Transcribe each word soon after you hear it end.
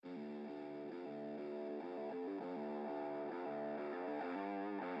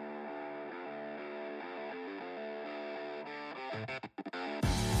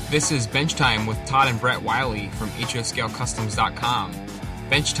This is Bench Time with Todd and Brett Wiley from HOScaleCustoms.com.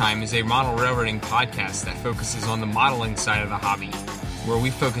 Bench Time is a model railroading podcast that focuses on the modeling side of the hobby, where we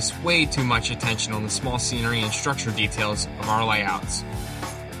focus way too much attention on the small scenery and structure details of our layouts.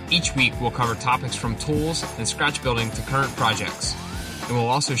 Each week we'll cover topics from tools and scratch building to current projects, and we'll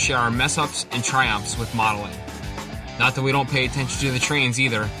also share our mess-ups and triumphs with modeling. Not that we don't pay attention to the trains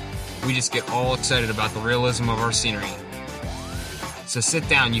either, we just get all excited about the realism of our scenery. So sit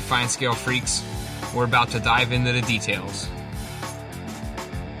down, you fine scale freaks. We're about to dive into the details.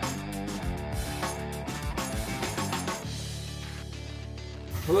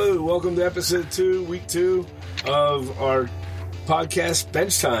 Hello, welcome to episode 2, week 2 of our podcast,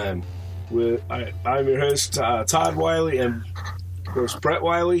 Bench Time. I'm your host, Todd Wiley, and of course, Brett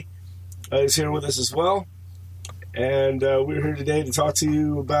Wiley is here with us as well. And we're here today to talk to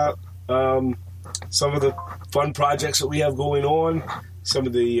you about some of the fun projects that we have going on, some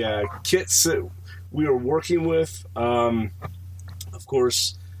of the kits that we are working with, of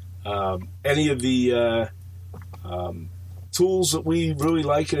course, any of the tools that we really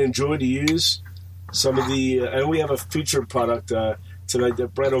like and enjoy to use, some of the, and we have a featured product tonight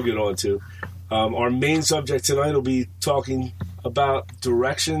that Brett will get on to. Our main subject tonight will be talking about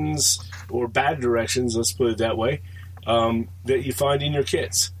directions, or bad directions, let's put it that way, that you find in your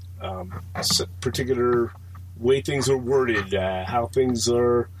kits. Particular way things are worded, how things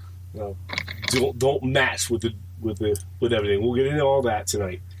are don't match with everything. We'll get into all that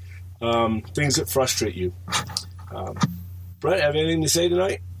tonight. Things that frustrate you. Brett, have anything to say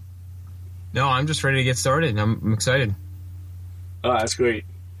tonight? No, I'm just ready to get started. I'm excited. Oh, that's great.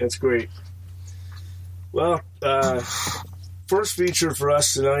 That's great. Well, first feature for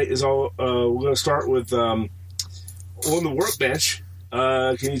us tonight is we're going to start with on the workbench.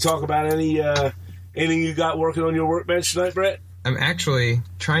 Can you talk about anything you got working on your workbench tonight, Brett? I'm actually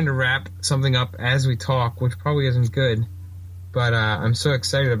trying to wrap something up as we talk, which probably isn't good, but I'm so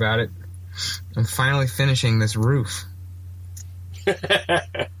excited about it. I'm finally finishing this roof.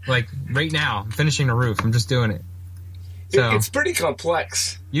 Like, right now, I'm finishing the roof. I'm just doing it. So, it's pretty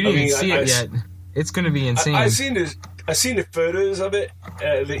complex. You didn't even see it yet. It's going to be insane. I've seen the photos of it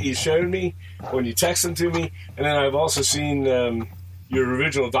that you showed me when you texted them to me, and then I've also seen your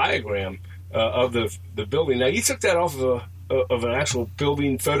original diagram of the building. Now, you took that off of an actual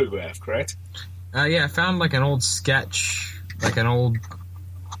building photograph, correct? Yeah, I found like an old sketch, like an old,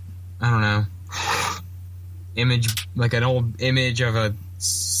 I don't know, image, like an old image of a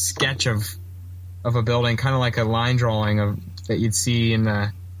sketch of a building, kind of like a line drawing of that you'd see in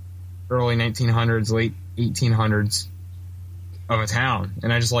the early 1900s, late 1800s of a town.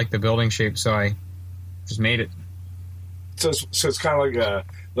 And I just liked the building shape, so I just made it. So it's kind of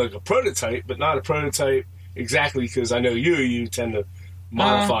like a prototype, but not a prototype exactly, because I know you tend to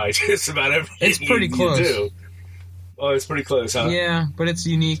modify just about everything. It's pretty close. You do. Oh, it's pretty close, huh? Yeah, but it's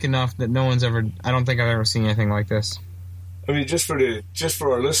unique enough that no one's ever. I don't think I've ever seen anything like this. I mean, just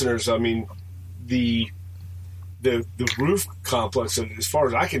for our listeners, I mean, the roof complex, as far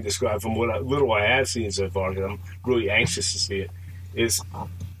as I can describe from what little I have seen so far, because I'm really anxious to see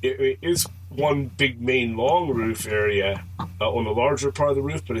it is one big main long roof area on the larger part of the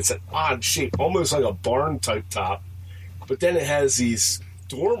roof, but it's an odd shape, almost like a barn type top. But then it has these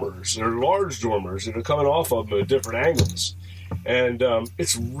dormers, or large dormers, that are coming off of them at different angles, and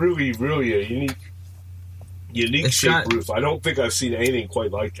it's really, really a unique shaped roof. I don't think I've seen anything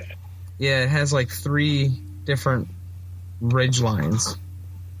quite like that. Yeah, it has like 3 different ridge lines.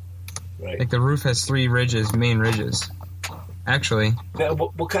 Right. Like the roof has 3 main ridges. Actually. Now,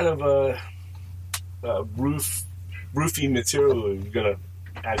 what kind of roofing material are you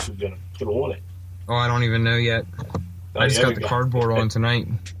actually gonna put on it? Oh, I don't even know yet. I just got the cardboard on tonight.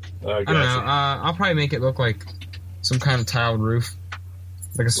 I don't know. I'll probably make it look like some kind of tiled roof,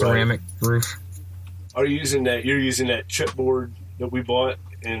 like a ceramic roof. Are you using that? You're using that chipboard that we bought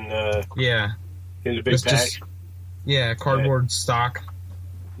in the big pack. Cardboard stock.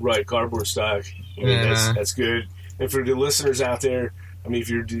 Right, cardboard stock. I mean, that's good. And for the listeners out there, I mean, if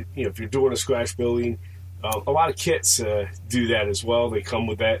you're doing a scratch building, a lot of kits do that as well. They come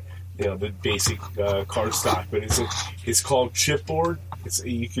with that, the basic card stock, but it's called chipboard.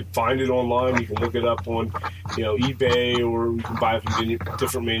 You can find it online. You can look it up on eBay, or you can buy it from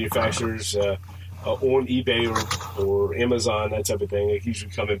different manufacturers on eBay or Amazon, that type of thing. It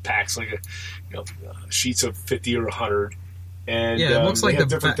usually come in packs, like sheets of 50 or 100. And it looks like it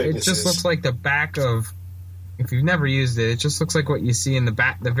just looks like the back of. If you've never used it, it just looks like what you see in the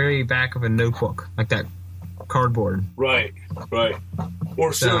very back of a notebook, like that cardboard. Right.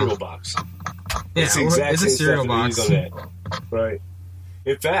 Or cereal box. Yeah, it's the exact it's a same cereal stuff box. on that. Right.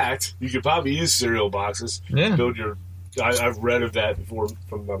 In fact, you could probably use cereal boxes. Yeah. Build your. I've read of that before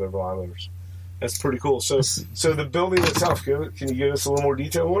from other bloggers. That's pretty cool. So the building itself, can you give us a little more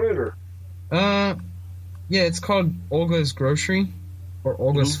detail on it, or? Yeah, it's called Olga's Grocery, or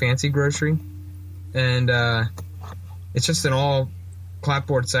Olga's Fancy Grocery, and it's just an all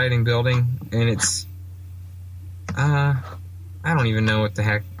clapboard siding building, and it's I don't even know what the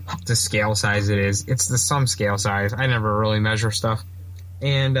heck the scale size it is. It's the some scale size. I never really measure stuff,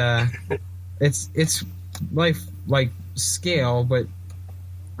 and it's like scale, but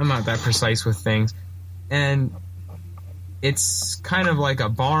I'm not that precise with things, and it's kind of like a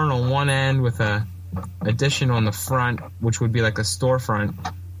barn on one end with a addition on the front, which would be like a storefront.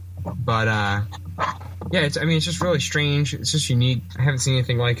 But yeah, it's just really strange. It's just unique. I haven't seen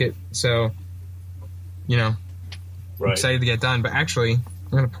anything like it, so I'm excited to get done. But actually,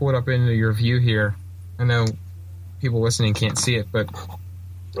 I'm going to pull it up into your view here. I know people listening can't see it, but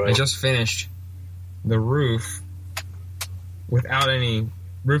I just finished the roof without any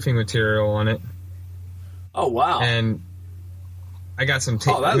roofing material on it. Oh, wow. And I got some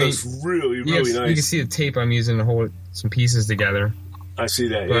tape. Oh, that looks really, really nice. You can see the tape I'm using to hold some pieces together. I see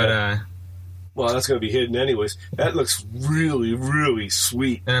that, but, well, that's going to be hidden anyways. That looks really, really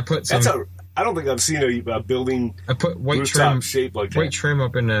sweet. And I put some... I don't think I've seen a building I put white trim shape like that. White trim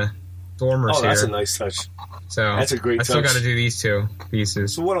up in the dormers here. Oh, that's a nice touch. So that's a great touch. I still got to do these two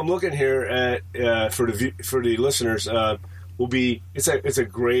pieces. So what I'm looking here at for the listeners will be it's a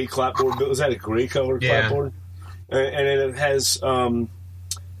gray clapboard. Is that a gray colored clapboard? And it has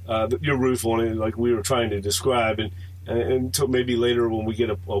your roof on it, like we were trying to describe, and until maybe later when we get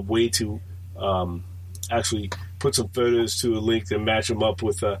a way to actually put some photos to a link and match them up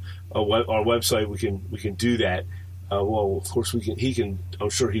with our website, we can do that. Well, of course we can. He can. I'm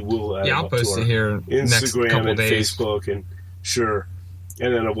sure he will. Add I'll post it here Instagram next couple and days. Facebook and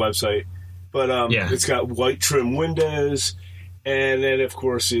and then a website. But it's got white trim windows, and then of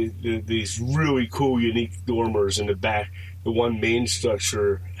course these really cool, unique dormers in the back. The one main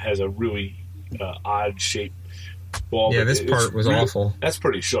structure has a really odd shape. Wall, yeah, this part was awful. That's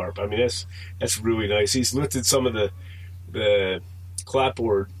pretty sharp. I mean, that's really nice. He's lifted some of the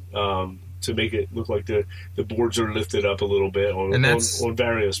clapboard to make it look like the boards are lifted up a little bit on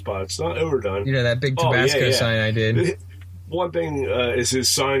various spots. Not overdone. That big Tabasco sign I did. One thing is his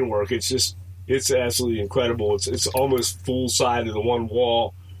sign work. It's absolutely incredible. It's almost full side of the one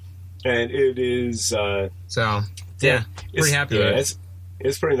wall, and it is. Pretty happy with it.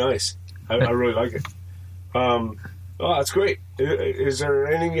 It's pretty nice. I really like it. Oh, that's great. Is there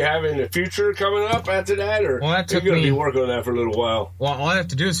anything you have in the future coming up after that, or you're going to be working on that for a little while? Well, all I have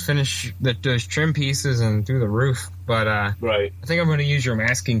to do is finish those trim pieces and do the roof. But I think I'm going to use your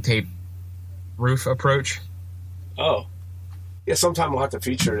masking tape roof approach. Oh, yeah. Sometime we'll have to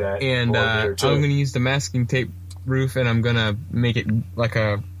feature that. And I'm going to use the masking tape roof, and I'm going to make it like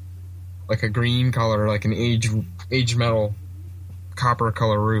a green color, like an aged metal copper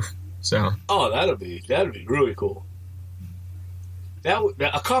color roof. So. Oh, that'd be really cool.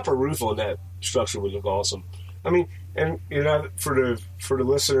 A copper roof on that structure would look awesome. I mean, and for the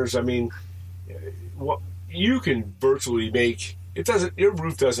listeners, I mean, you can virtually make it. Your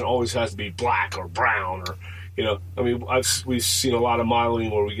roof doesn't always have to be black or brown or I mean, we've seen a lot of modeling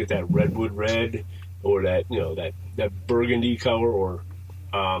where we get that redwood red or that that burgundy color or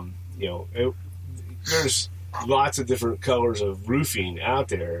there's lots of different colors of roofing out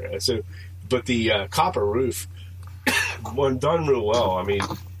there. So, but the copper roof, when done real well, I mean,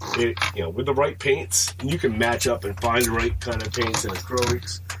 with the right paints, you can match up and find the right kind of paints and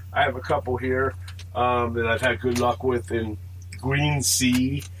acrylics. I have a couple here that I've had good luck with in Green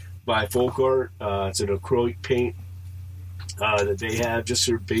Sea by Folk Art. It's an acrylic paint that they have, just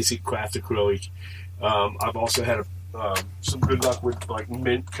their basic craft acrylic. I've also had some good luck with like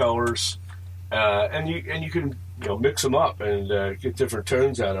mint colors. And you can mix them up and get different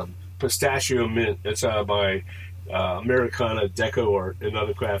tones out of them. Pistachio mint. That's by Americana Deco Art,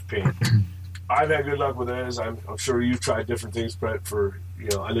 another craft paint. I've had good luck with those. I'm sure you've tried different things, Brett.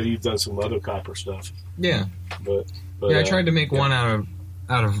 I know you've done some other copper stuff. Yeah, but I tried to make one out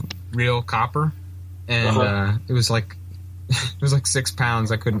of real copper, and it was like 6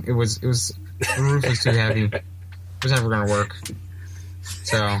 pounds. I couldn't. It was the roof was too heavy. It was never going to work.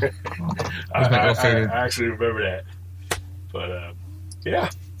 So, I actually remember that. But, yeah.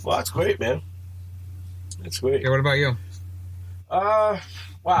 Well, that's great, man. That's great. Yeah, what about you?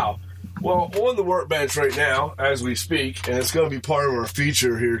 Wow. Well, on the workbench right now, as we speak, and it's going to be part of our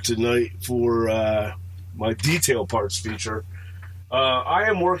feature here tonight for my detail parts feature, I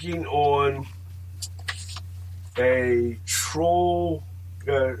am working on a Troll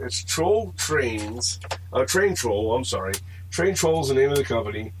it's Troll Trains. Train Troll, I'm sorry. Train Troll is the name of the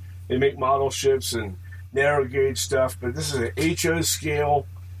company. They make model ships and narrow gauge stuff, but this is an HO scale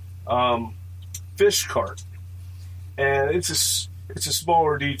fish cart. And it's a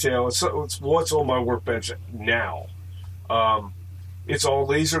smaller detail. It's what's on my workbench now. It's all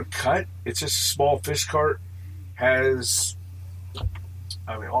laser cut. It's just a small fish cart. Has,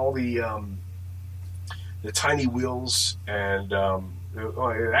 all the tiny wheels, and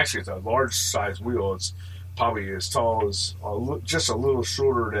actually it's a large size wheel. It's probably as tall as just a little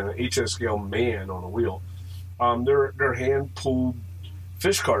shorter than an HO scale man on a wheel. They're hand pulled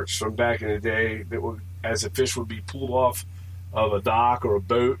fish carts from back in the day that would, as a fish would be pulled off of a dock or a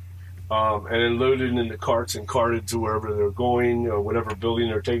boat, and then loaded into carts and carted to wherever they're going or whatever building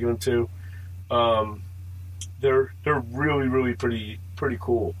they're taking them to. They're really, really pretty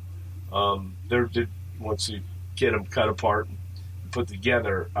cool. Once you get them cut apart and put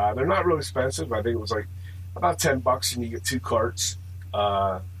together, they're not really expensive. I think it was like about $10 and you get 2 carts.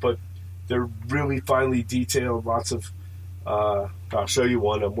 But they're really finely detailed. Lots of. I'll show you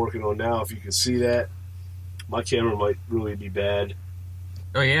one I'm working on now. If you can see that, my camera might really be bad.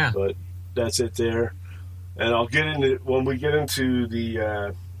 Oh yeah, but that's it there. And I'll get into when we get into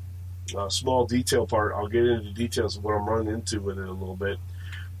the small detail part. I'll get into the details of what I'm running into with it a little bit.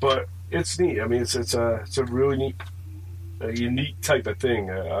 But it's neat. I mean, it's a really neat, unique type of thing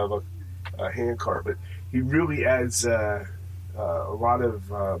of a hand cart. But he really adds a lot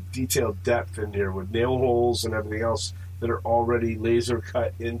of detailed depth in here with nail holes and everything else that are already laser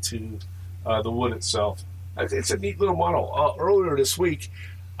cut into the wood itself. It's a neat little model. Earlier this week,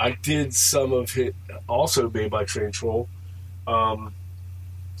 I did some of it also made by Train Troll.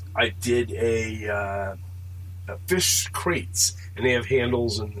 I did a fish crates, and they have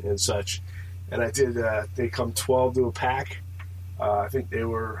handles and such. And I did, they come 12 to a pack. I think they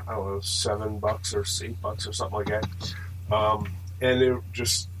were, I don't know, $7 or $8 or something like that. And they're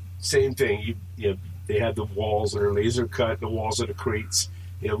just same thing. They have the walls that are laser cut, the walls of the crates.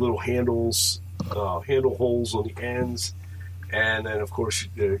 They have little handle holes on the ends. And then, of course,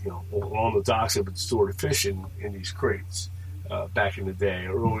 on the docks, they would store the fish in these crates back in the day,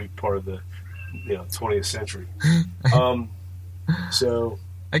 early part of the 20th century. So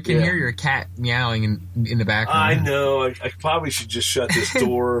I can hear your cat meowing in the background. I know. I probably should just shut this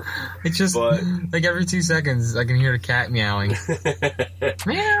door. It's just like every 2 seconds, I can hear the cat meowing.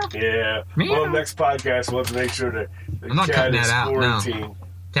 Meow. Yeah. Meow. Well, next podcast, we'll have to make sure that I'm not cutting that out. quarantined. No.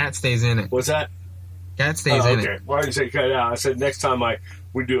 Cat stays in it. What's that? Cat stays in it. Why did you say cut it out? I said next time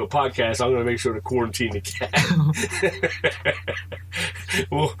we do a podcast, I'm going to make sure to quarantine the cat.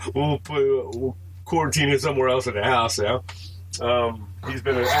 We'll quarantine it somewhere else in the house now. He's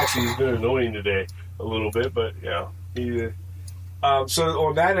been annoying today a little bit, but so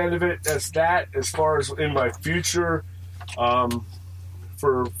on that end of it, that's that. As far as in my future,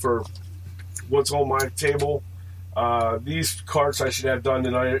 for what's on my table, these carts I should have done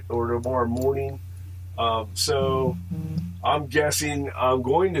tonight or tomorrow morning. So I'm guessing I'm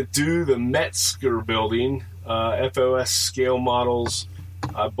going to do the Metzger building, FOS scale models.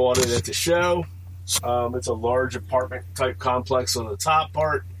 I bought it at the show. It's a large apartment type complex on the top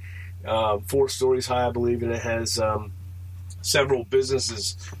part, 4 stories high, I believe, and it has several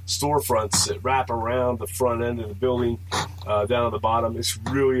businesses, storefronts that wrap around the front end of the building down at the bottom. It's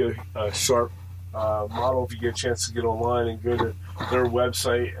really a sharp model. If you get a chance to get online and go to their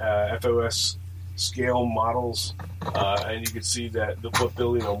website, FOS Scale Models, and you can see what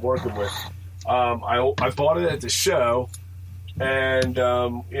building I'm working with. I bought it at the show. And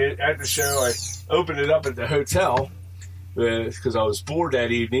at the show, I opened it up at the hotel because I was bored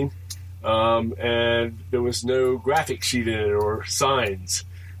that evening, and there was no graphic sheet in it or signs.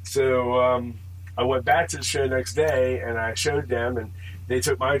 So I went back to the show next day, and I showed them, and they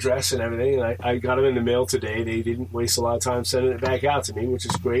took my address and everything, and I got them in the mail today. They didn't waste a lot of time sending it back out to me, which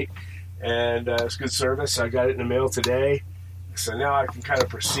is great, and it's good service. I got it in the mail today, so now I can kind of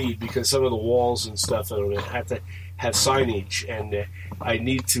proceed because some of the walls and stuff have to have signage, and I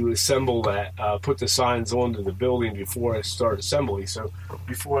need to assemble that, put the signs onto the building before I start assembly. So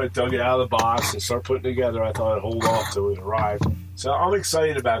before I dug it out of the box and start putting it together, I thought I'd hold off till it arrived. So I'm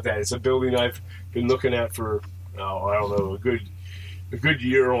excited about that. It's a building I've been looking at for, I don't know, a good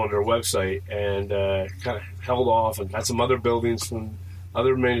year on their website, and kind of held off and got some other buildings from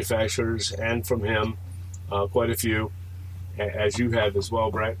other manufacturers and from him, quite a few, as you have as well,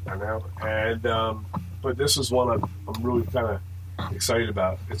 Brett, I know. And but this is one I'm really kind of excited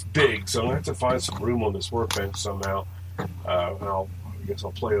about. It's big, so I'm going to have to find some room on this workbench somehow. And I guess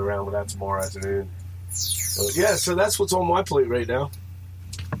I'll play around with that tomorrow afternoon. But yeah, so that's what's on my plate right now.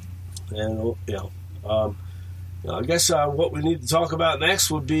 And I guess what we need to talk about next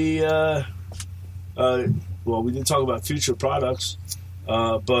would be we did talk about future products,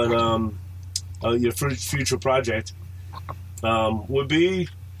 but your future project would be,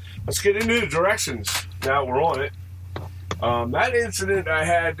 let's get into the directions now we're on it. That incident I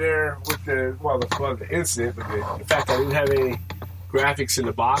had there with the incident, but the fact I didn't have any graphics in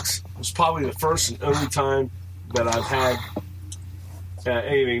the box was probably the first and only time that I've had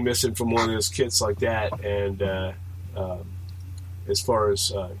anything missing from one of those kits like that. And as far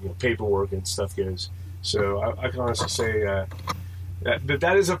as paperwork and stuff goes, so I can honestly say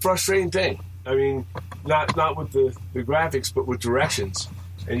that is a frustrating thing. I mean, not with the graphics, but with directions.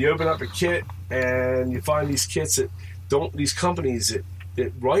 And you open up a kit and you find these kits these companies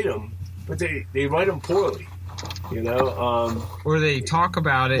that write them, but they write them poorly, or they talk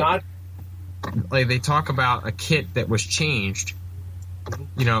about it like they talk about a kit that was changed,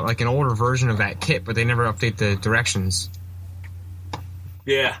 like an older version of that kit, but they never update the directions.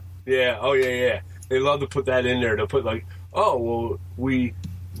 Yeah. Oh yeah. They love to put that in there. They'll put like, oh well, we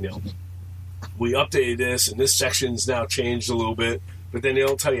updated this and this section's now changed a little bit, but then they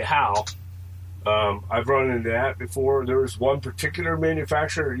don't tell you how. I've run into that before. There was one particular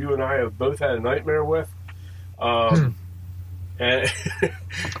manufacturer you and I have both had a nightmare with, and their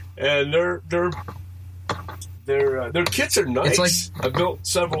kits are nice. It's like, I've built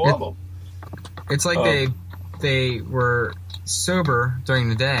several of them. It's like they were sober during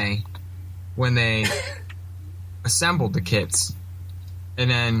the day when they assembled the kits,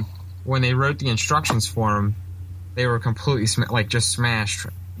 and then when they wrote the instructions for them, they were completely just smashed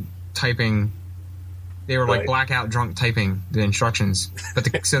typing. They were like blackout drunk typing the instructions.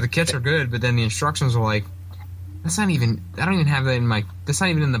 But so the kits are good, but then the instructions were like, I don't even have that in that's not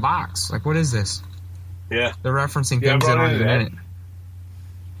even in the box. Like, what is this? Yeah. They're referencing things that aren't even in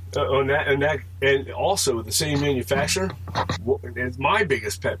it. And also with the same manufacturer, my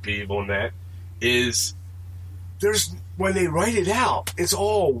biggest pet peeve on that is when they write it out, it's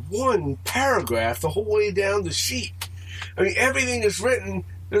all one paragraph the whole way down the sheet. I mean, everything is written.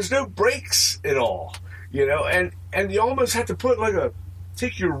 There's no breaks at all, and you almost have to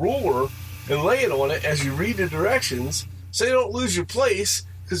take your ruler and lay it on it as you read the directions so you don't lose your place,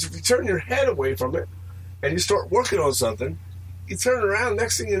 because if you turn your head away from it and you start working on something, you turn around,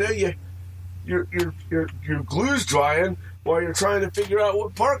 next thing you know, your glue's drying while you're trying to figure out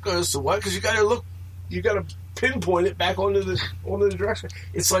what part goes to what, because you got to pinpoint it back onto the direction.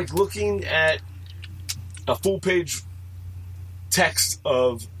 It's like looking at a full page text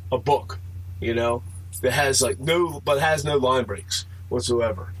of a book, that has has no line breaks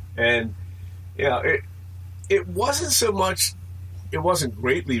whatsoever. And it wasn't so much, it wasn't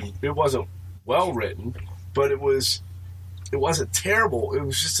well written, but it wasn't terrible. It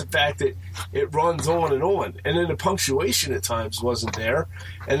was just the fact that it runs on, and then the punctuation at times wasn't there,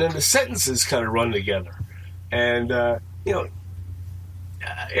 and then the sentences kind of run together, and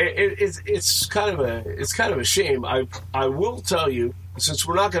it's kind of a shame. I will tell you, since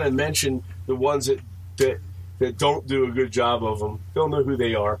we're not going to mention the ones that don't do a good job of them, they'll know who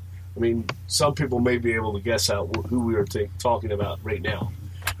they are. I mean, some people may be able to guess out who we are talking about right now.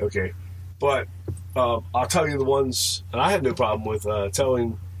 Okay, but I'll tell you the ones, and I have no problem with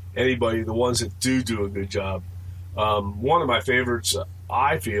telling anybody the ones that do a good job. One of my favorites,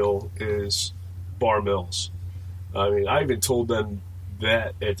 I feel, is Bar Mills. I mean, I even told them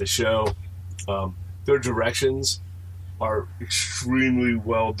that at the show. Their directions are extremely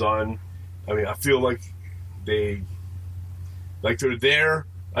well done. I mean, I feel like they're there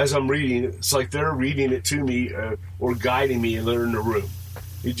as I'm reading. It's like they're reading it to me or guiding me, and they're in the room.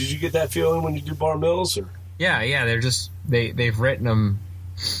 Did you get that feeling when you do Bar Mills? Or? Yeah. They're just they've written them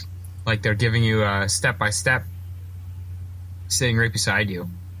like they're giving you a step by step, sitting right beside you.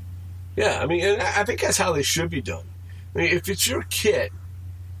 Yeah, I mean, and I think that's how they should be done. I mean, if it's your kit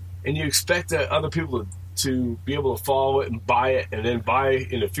and you expect other people to be able to follow it and buy it, and then buy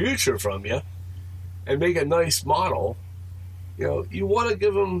in the future from you and make a nice model, you want to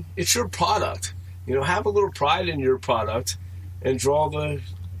give them, it's your product. Have a little pride in your product and draw the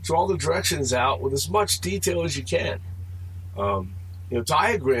directions out with as much detail as you can.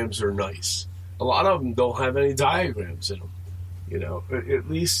 Diagrams are nice. A lot of them don't have any diagrams in them. At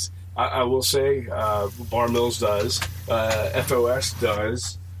least I will say Bar Mills does. FOS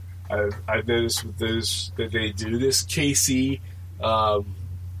does. I've noticed with those that they do this. KC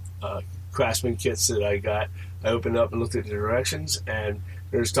Craftsman kits that I got, I opened up and looked at the directions, and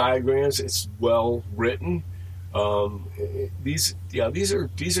there's diagrams. It's well written. These are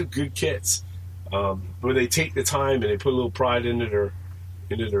good kits, where they take the time and they put a little pride into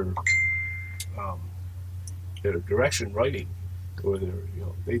their direction writing, or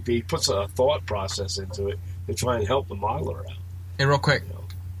they put a thought process into it to try and help the modeler out. Hey, real quick.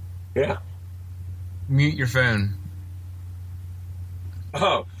 Yeah. Mute your phone.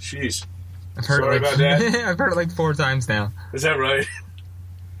 Oh, jeez. Sorry about that. I've heard it like 4 times now. Is that right?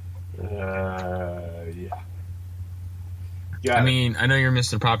 Yeah. I mean, I know you're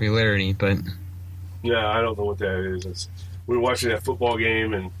Mr. Popularity, but yeah, I don't know what that is. We were watching that football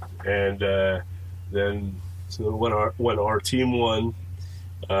game, and then when our team won,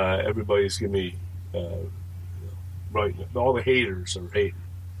 everybody's giving me right. All the haters are hating.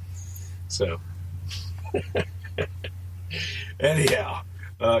 So anyhow,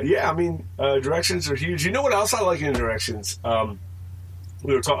 I mean, directions are huge. You know what else I like in directions? I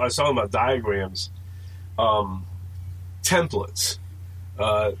was talking about diagrams, templates.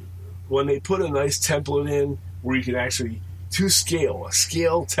 When they put a nice template in where you can actually a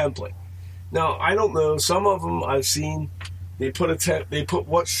scale template. Now, I don't know. Some of them I've seen, they put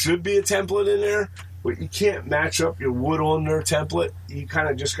what should be a template in there, but you can't match up your wood on their template. You kind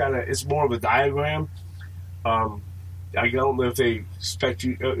of just it's more of a diagram. I don't know if they expect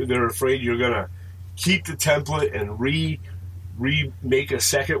you. They're afraid you're gonna keep the template and remake a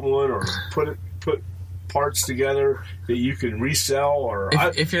second one, or put parts together that you can resell. Or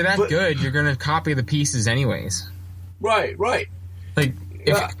if you're that good, you're gonna copy the pieces anyways. Right. Like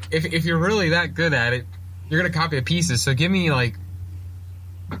if you're really that good at it, you're gonna copy the pieces. So give me a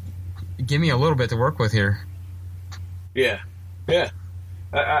little bit to work with here. Yeah.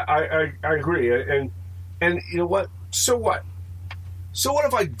 I agree. And you know what? So what? So what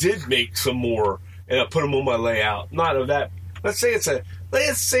if I did make some more and I put them on my layout? Not of that. Let's say it's a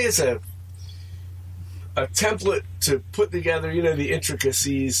template to put together, the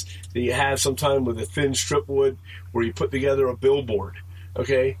intricacies that you have sometime with a thin strip wood where you put together a billboard.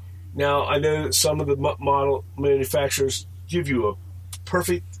 Okay? Now, I know that some of the model manufacturers give you a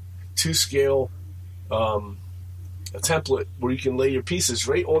perfect 2-scale a template where you can lay your pieces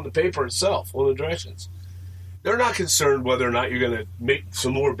right on the paper itself, on the directions. They're not concerned whether or not you're going to make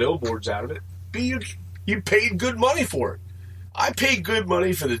some more billboards out of it. You paid good money for it. I paid good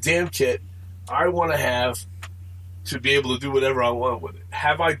money for the damn kit I want to have to be able to do whatever I want with it.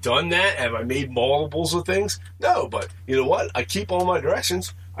 Have I done that? Have I made multiples of things? No, but you know what? I keep all my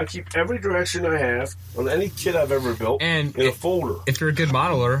directions. I keep every direction I have on any kit I've ever built in a folder. If you're a good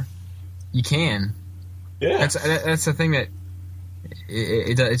modeler, you can. Yeah. That's the thing that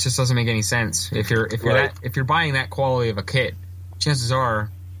it just doesn't make any sense. If you're buying that quality of a kit, chances are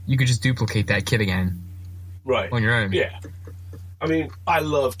you could just duplicate that kit again. Right. On your own. Yeah. I mean, I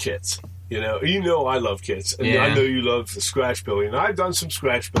love kits. I love kits. And I know you love the scratch building. I've done some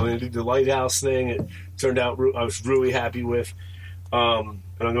scratch building. I did the lighthouse thing. It turned out I was really happy with. And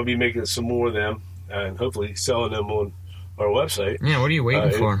I'm going to be making some more of them and hopefully selling them on our website. Yeah, what are you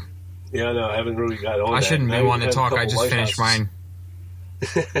waiting for? Yeah, no, I haven't really got on I shouldn't be wanting to talk. I just finished mine.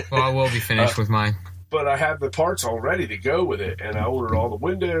 Well, I will be finished with mine. But I have the parts all ready to go with it, and I ordered all the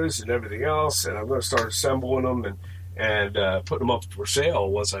windows and everything else, and I'm going to start assembling them and putting them up for sale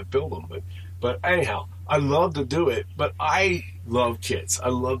once I build them. But anyhow, I love to do it, but I love kits. I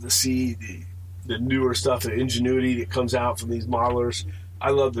love to see the newer stuff, the ingenuity that comes out from these modelers. I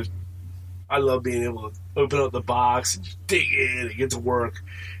love being able to open up the box and just dig in and get to work.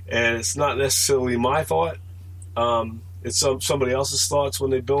 And it's not necessarily my thought. It's somebody else's thoughts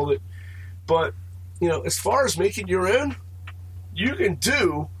when they build it. But, as far as making your own, you can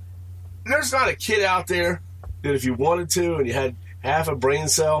do. There's not a kit out there that if you wanted to and you had half a brain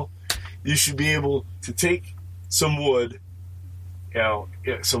cell, you should be able to take some wood,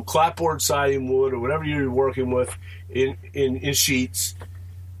 some clapboard siding wood or whatever you're working with in sheets,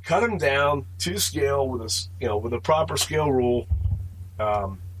 cut them down to scale with a proper scale rule, a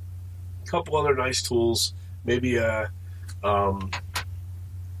couple other nice tools, maybe I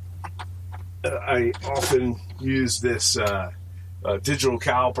often use this digital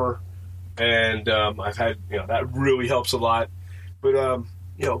caliper, and I've had that really helps a lot. But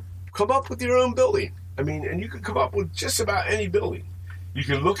come up with your own building. I mean, and you can come up with just about any building. You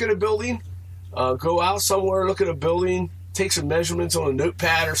can look at a building, go out somewhere, look at a building, take some measurements on a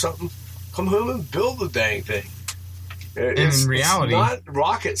notepad or something, come home and build the dang thing. In reality, it's not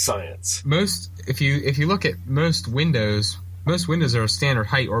rocket science. If you look at most windows are a standard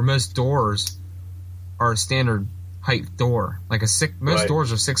height, or most doors are a standard height door. Like most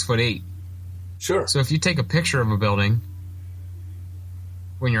doors are 6'8". Sure. So if you take a picture of a building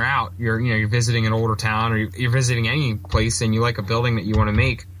when you're out, you're visiting an older town, or you're visiting any place, and you like a building that you want to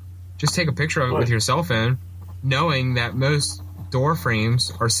make, just take a picture of it with your cell phone, knowing that most door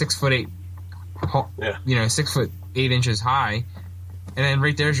frames are 6'8" 6 foot 8 inches high, and then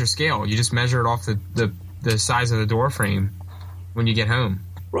right there's your scale. You just measure it off the size of the door frame when you get home.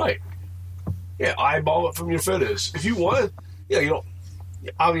 Right. Yeah, eyeball it from your photos. If you want to,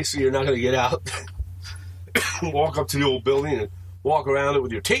 obviously you're not going to get out, walk up to the old building and walk around it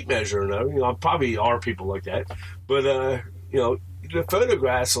with your tape measure. Probably are people like that. But, the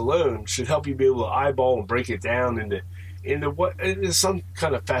photographs alone should help you be able to eyeball and break it down into some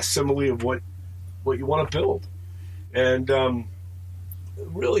kind of facsimile of what you want to build. And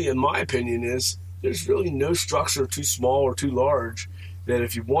really, in my opinion, there's really no structure too small or too large that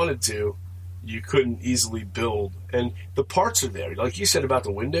if you wanted to, you couldn't easily build. And the parts are there. Like you said about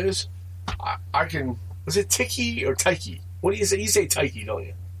the windows, I can... Was it Tiki or Taiki? What do you say? You say Taiki, don't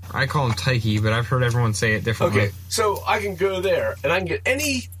you? I call them Taiki, but I've heard everyone say it differently. Okay, so I can go there, and I can get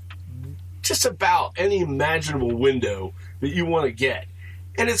just about any imaginable window that you want to get.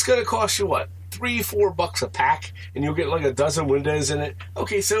 And it's going to cost you, what, $3-4 a pack, and you'll get like a dozen windows in it.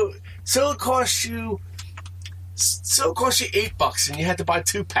 Okay, so it costs you $8, and you had to buy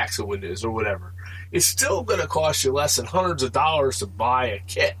 2 packs of windows or whatever. It's still going to cost you less than hundreds of dollars to buy a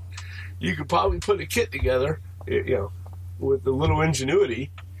kit. You could probably put a kit together, with a little ingenuity.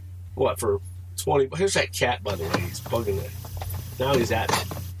 What, for 20? Here's that cat, by the way. He's bugging it. Now he's at me.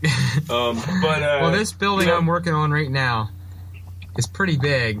 Well, this building I'm working on right now is pretty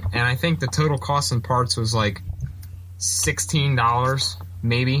big, and I think the total cost in parts was like $16,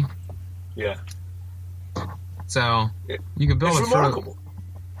 maybe. Yeah. So you can build remarkable.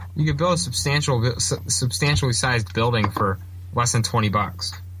 You could build a substantially sized building for less than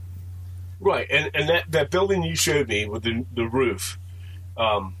 $20. Right, and that building you showed me with the roof,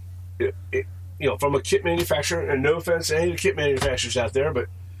 from a kit manufacturer, and no offense to any of the kit manufacturers out there, but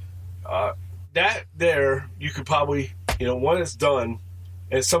that there you could probably, when it's done,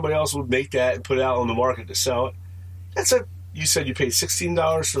 and somebody else would make that and put it out on the market to sell it. You said you paid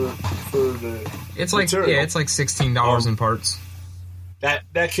 $16 for the material. Yeah, it's like $16 in parts.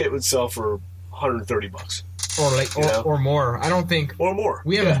 That kit would sell for $130. Or more. I don't think... Or more.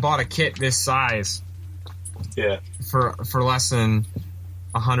 We haven't bought a kit this size. Yeah. For less than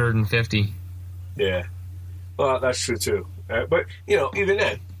 $150. Yeah. Well, that's true too. But even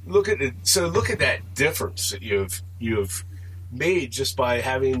then, look at that difference that you've made just by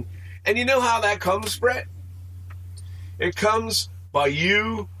having. And you know how that comes, Brett? It comes by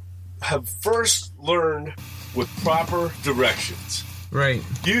you have first learned with proper directions. Right.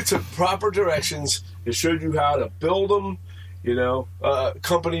 You took proper directions. It showed you how to build them.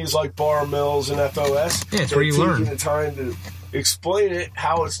 Companies like Bar Mills and FOS. Yeah, it's where you learn. Taking the time to explain it,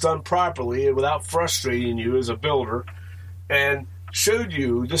 how it's done properly, and without frustrating you as a builder, and showed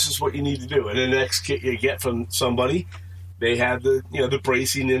you this is what you need to do. And the next kit you get from somebody, they have the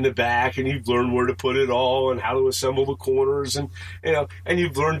bracing in the back, and you've learned where to put it all and how to assemble the corners, and and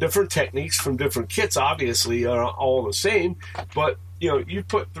you've learned different techniques from different kits. Obviously, are all the same, but you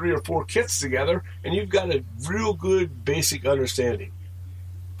put 3 or 4 kits together, and you've got a real good basic understanding.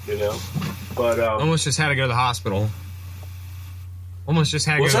 But almost just had to go to the hospital. Almost just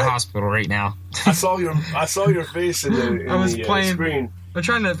had to go to the hospital right now. I saw your face in the screen. I'm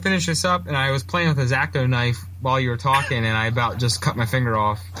trying to finish this up, and I was playing with a X-Acto knife while you were talking, and I about just cut my finger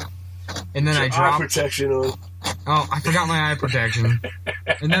off. And then I dropped eye protection on. Oh, I forgot my eye protection.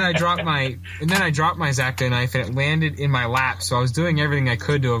 And then I dropped my X-Acto knife, and it landed in my lap. So I was doing everything I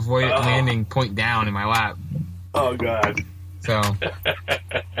could to avoid it landing point down in my lap. Oh God! So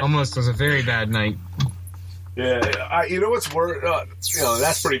almost was a very bad night. Yeah, you know what's worse?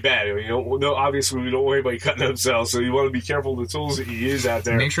 That's pretty bad. Obviously we don't want anybody cutting themselves, so you want to be careful of the tools that you use out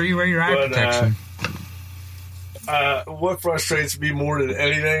there. Make sure you wear your eye protection. What frustrates me more than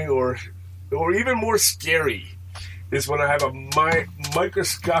anything, or even more scary, is when I have a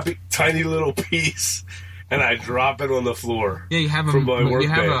microscopic tiny little piece and I drop it on the floor. Yeah, you have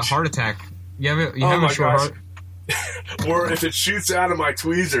a heart attack. You have a short heart. Or if it shoots out of my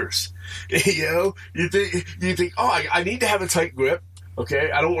tweezers, you think, oh, I need to have a tight grip.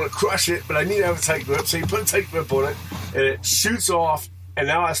 Okay, I don't want to crush it, but I need to have a tight grip. So you put a tight grip on it, and it shoots off. And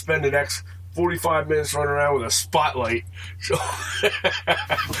now I spend the next 45 minutes running around with a spotlight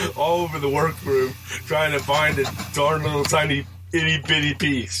all over the workroom trying to find a darn little tiny itty bitty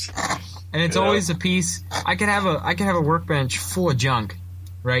piece. And it's always a piece. I could have a workbench full of junk,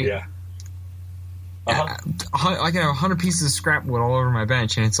 right? Yeah. I can have 100 pieces of scrap wood all over my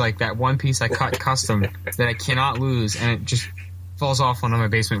bench, and it's like that one piece I cut custom that I cannot lose, and it just falls off onto my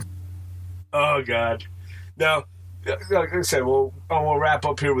basement. Oh God! Now, like I said, I'm gonna wrap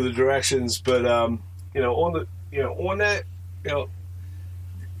up here with the directions, but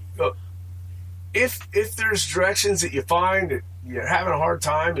if there's directions that you find that you're having a hard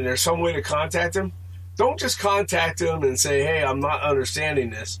time and there's some way to contact them, don't just contact them and say, hey, I'm not understanding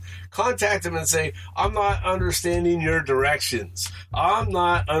this. Contact them and say, I'm not understanding your directions. I'm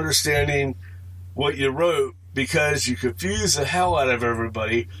not understanding what you wrote because you confuse the hell out of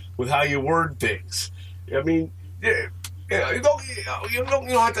everybody with how you word things. I mean, you don't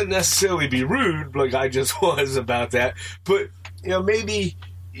have to necessarily be rude like I just was about that, but maybe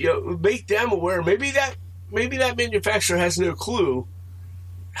make them aware. Maybe that manufacturer has no clue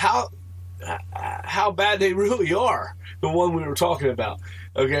how bad they really are. The one we were talking about.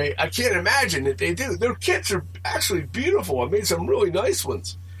 Okay, I can't imagine that they do. Their kits are actually beautiful. I made some really nice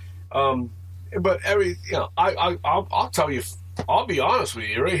ones. But I'll tell you, I'll be honest with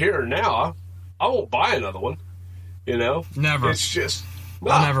you right here and now. I won't buy another one. Never. It's just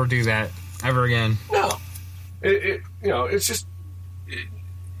I'll never do that ever again. No, it's just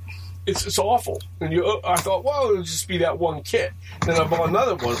it's awful. And I thought, well, it'll just be that one kit. Then I bought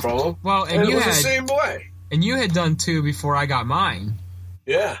another one from them. Well, and it was the same way. And you had done 2 before I got mine.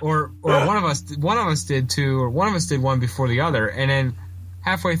 Yeah. Or one of us did 2, or one of us did one before the other, and then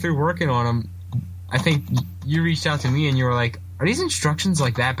halfway through working on them, I think you reached out to me and you were like, "Are these instructions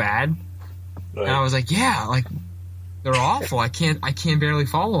like that bad?" Right. And I was like, "Yeah, like they're awful. I can't barely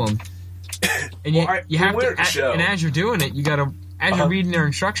follow them." And you have to, and as you're doing it, you got to, as you're reading their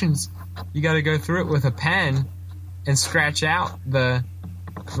instructions, you got to go through it with a pen and scratch out the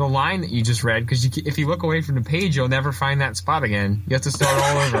line that you just read, because if you look away from the page, you'll never find that spot again. You have to start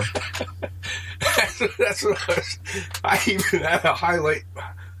all over. That's what I even had a highlight.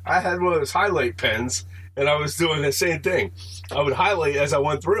 I had one of those highlight pens, and I was doing the same thing. I would highlight as I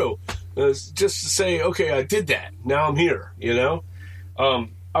went through, just to say, okay, I did that. Now I'm here.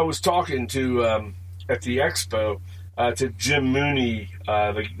 I was talking to at the expo to Jim Mooney,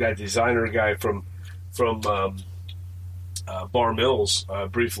 that designer guy from Bar Mills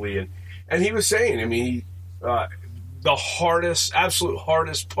briefly, and he was saying, I mean, the absolute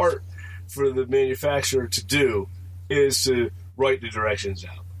hardest part for the manufacturer to do is to write the directions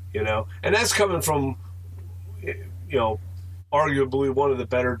out, and that's coming from, arguably one of the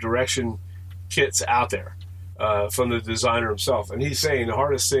better direction kits out there from the designer himself. And he's saying the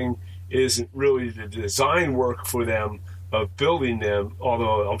hardest thing isn't really the design work for them of building them,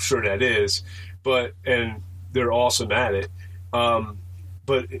 although I'm sure that is, and they're awesome at it.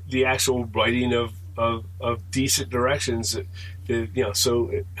 But the actual writing of decent directions, so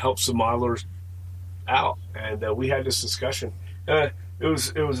it helps the modelers out. And we had this discussion. It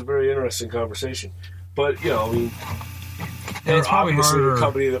was a very interesting conversation. But they're obviously a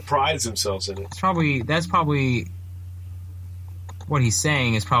company that prides themselves in it. That's probably what he's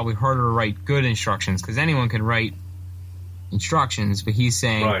saying is probably harder to write good instructions, because anyone can write instructions, but he's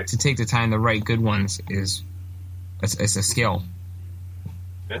saying to take the time to write good ones is a skill.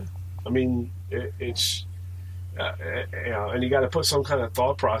 Yeah, I mean it's and you got to put some kind of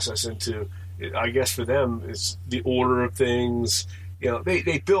thought process into it. I guess for them it's the order of things.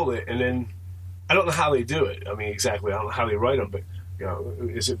 They build it, and then I don't know how they do it. I mean, exactly, I don't know how they write them, but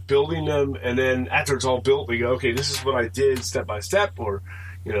is it building them, and then after it's all built, we go, okay, this is what I did step by step, or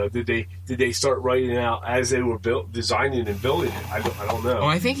did they start writing it out as they were designing and building it? I don't know. Oh,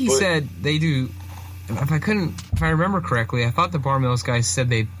 I think he said they do. If I remember correctly, I thought the Bar Mills guys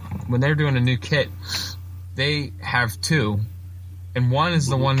said when they're doing a new kit, they have 2, and one is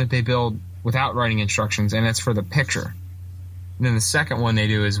the one that they build without writing instructions, and that's for the picture. And then the second one they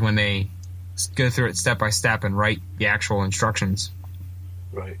do is when they go through it step by step and write the actual instructions.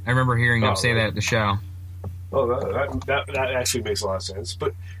 Right. I remember hearing them say that at the show. Oh, that actually makes a lot of sense.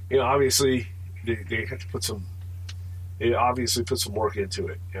 But obviously they have to put some. They obviously put some work into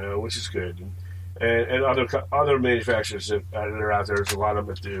it, which is good. And other manufacturers that are out there, there's a lot of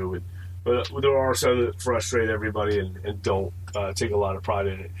them that do. But there are some that frustrate everybody and don't take a lot of pride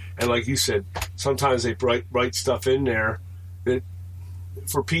in it. And like you said, sometimes they write stuff in there that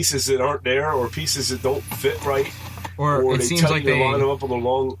for pieces that aren't there, or pieces that don't fit right, or it seems like they line them up on the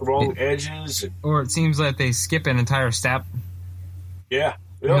wrong edges, or it seems like they skip an entire step. Yeah,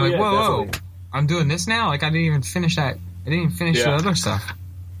 like, whoa, I'm doing this now. Like I didn't even finish that. I didn't even finish the other stuff.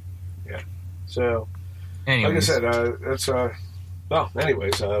 Yeah. So, anyways. like I said, that's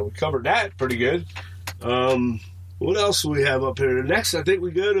we covered that pretty good. What else do we have up here? Next, I think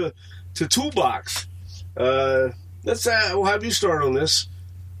we go to Toolbox. We'll have you start on this.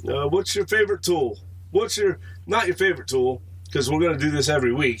 What's your favorite tool? Not your favorite tool, because we're going to do this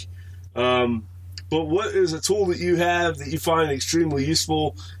every week. But what is a tool that you have that you find extremely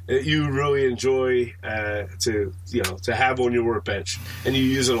useful, that you really enjoy to have on your workbench, and you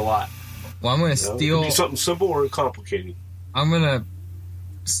use it a lot? Well, I'm going to steal... something simple or complicated? I'm going to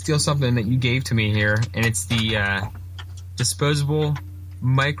steal something that you gave to me here, and it's the disposable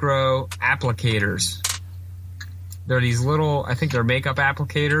micro applicators. They're these little... I think they're makeup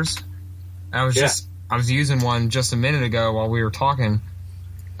applicators. I was using one just a minute ago while we were talking.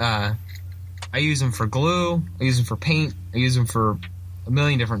 I use them for glue. I use them for paint. I use them for a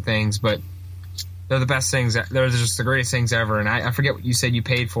million different things, but they're the best things. They're just the greatest things ever. And I forget what you said you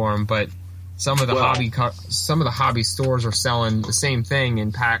paid for them, but some of the hobby stores are selling the same thing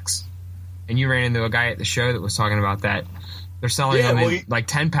in packs. And you ran into a guy at the show that was talking about that. They're selling them in like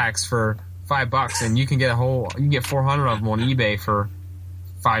 10 packs for $5, and you can get 400 of them on eBay for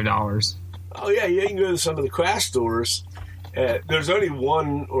 $5. Oh yeah, you can go to some of the craft stores. There's only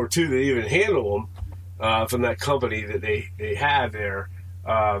one or two that even handle them from that company that they have there.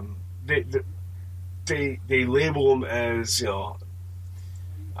 They label them as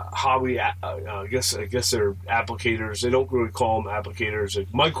hobby. I guess they're applicators. They don't really call them applicators.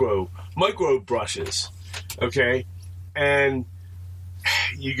 Like micro brushes. Okay, and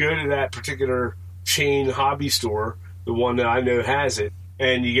you go to that particular chain hobby store, the one that I know has it,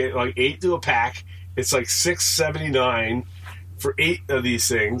 and you get like 8 to a pack. It's like $6.79 for 8 of these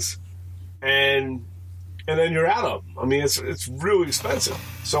things, and then you're out of them. I mean, it's really expensive.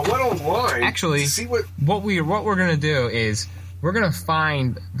 So I went online. Actually, to see what we're gonna do is we're gonna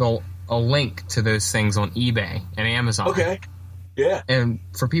find a link to those things on eBay and Amazon. Okay. Yeah. And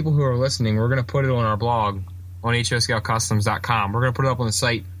for people who are listening, we're gonna put it on our blog on HOScaleCustoms.com. We're gonna put it up on the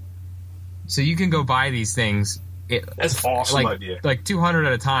site so you can go buy these things. That's an awesome idea. Like 200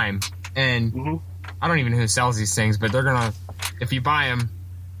 at a time, and I don't even know who sells these things, but they're gonna. If you buy them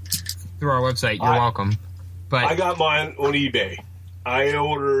through our website, you're welcome. But I got mine on eBay. I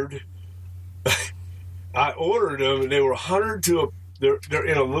ordered them, and they were 100 to a. They're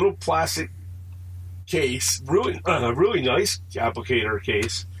in a little plastic case, really nice applicator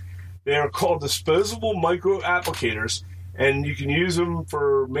case. They are called disposable micro applicators, and you can use them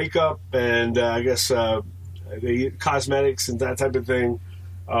for makeup and I guess cosmetics and that type of thing.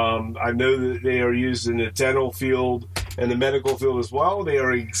 I know that they are used in the dental field and the medical field as well. They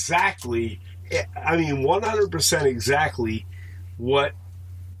are 100% exactly what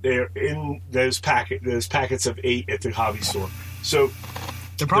they're in those packets of 8 at the hobby store. So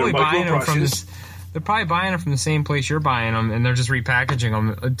they're probably buying them from this. They're probably buying them from the same place you're buying them, and they're just repackaging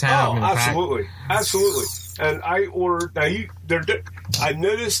them. Absolutely. And I ordered. Now I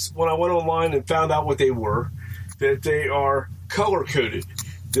noticed when I went online and found out what they were, that they are color coded.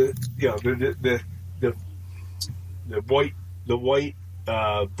 The white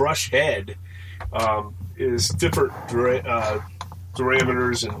brush head is different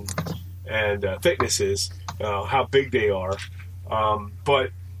diameters and thicknesses, how big they are,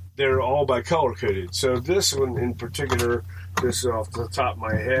 but they're all by color coded. So this one in particular, this off the top of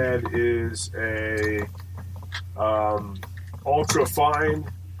my head, is a ultra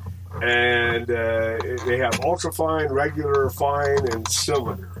fine, and they have ultra fine, regular, fine, and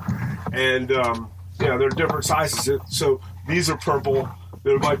cylinder, and they're different sizes. So these are purple.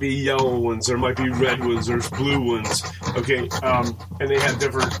 There might be yellow ones. There might be red ones. There's blue ones. Okay, and they have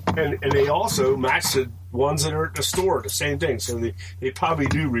different, and they also match the ones that are at the store. The same thing. So they probably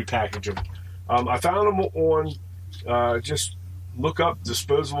do repackage them. I found them on just look up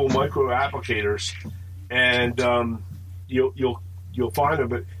disposable micro applicators, and you'll find them.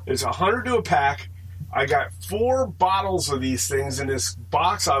 But it's 100 to a pack. I got 4 bottles of these things in this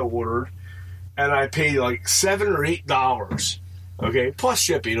box I ordered, and I paid like $7 or $8. Okay, plus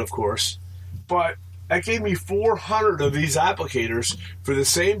shipping, of course. But that gave me 400 of these applicators for the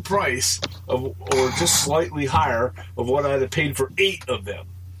same price or just slightly higher of what I'd have paid for 8 of them.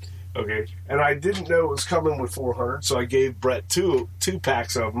 Okay, and I didn't know it was coming with 400, so I gave Brett two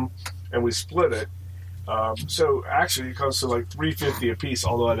packs of them, and we split it. So actually, it comes to like $3.50 a piece,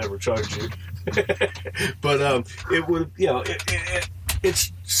 although I never charged you. But it would,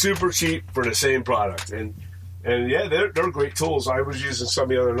 it's super cheap for the same product, and yeah, they're great tools. I was using some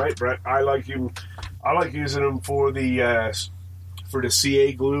the other night, Brett. I like using them for the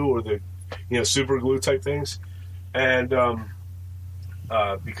CA glue or the super glue type things, and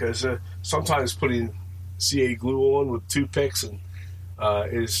because sometimes putting CA glue on with toothpicks and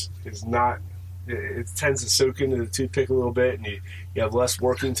is not. It tends to soak into the toothpick a little bit, and you have less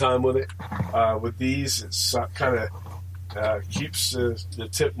working time with it. With these, it's kind of keeps the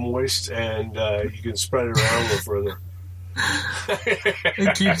tip moist, and you can spread it around a little further.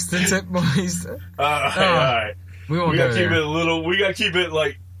 It keeps the tip moist. All right. We gotta keep it a little. We gotta keep it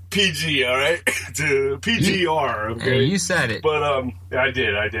like PG. All right, to PGR. Okay, you said it. But I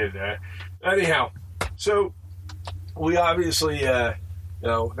did. anyhow, so we obviously,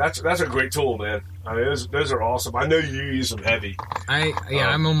 that's a great tool, man. I mean, those are awesome. I know you use them heavy.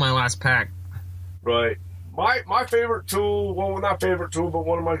 I'm on my last pack. Right. My favorite tool, well, not favorite tool, but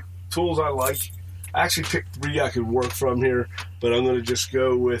one of my tools I like. I actually picked 3 I could work from here, but I'm going to just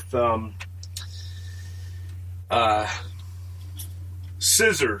go with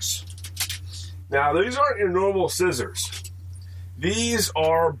scissors. Now, these aren't your normal scissors. These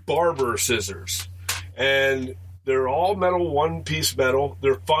are barber scissors, and they're all metal, one-piece metal.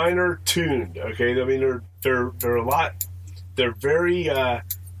 They're finer tuned. Okay, I mean they're a lot. They're very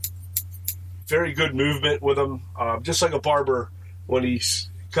very good movement with them. Just like a barber when he's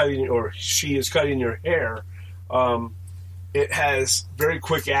cutting or she is cutting your hair. It has very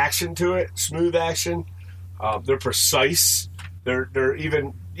quick action to it, smooth action. They're precise. They're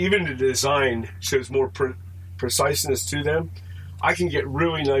even the design shows more preciseness to them. I can get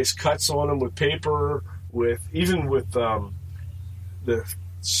really nice cuts on them with paper, with the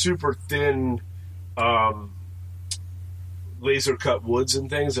super thin laser cut woods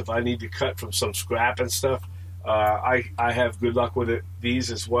and things. If I need to cut from some scrap and stuff, I have good luck with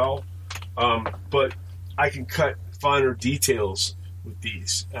these as well. But I can cut finer details with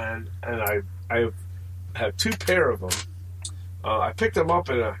these, and I have 2 pair of them. I picked them up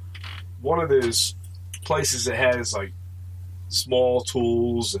in one of those places that has like small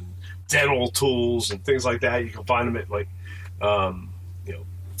tools and dental tools and things like that. You can find them at like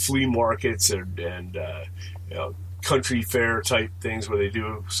flea markets and country fair type things where they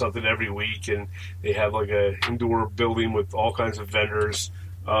do something every week, and they have like a indoor building with all kinds of vendors.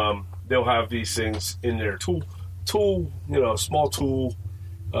 They'll have these things in their small tool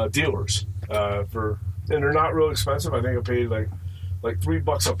dealers and they're not real expensive. I think I paid like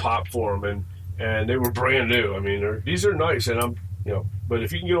 $3 a pop for them, and they were brand new. I mean, these are nice, and but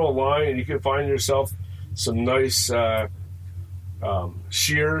if you can get online and you can find yourself some nice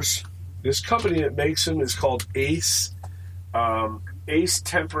shears. This company that makes them is called Ace. Ace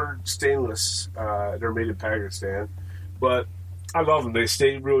Tempered Stainless. They're made in Pakistan. But I love them. They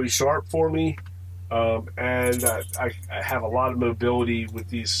stay really sharp for me. And I have a lot of mobility with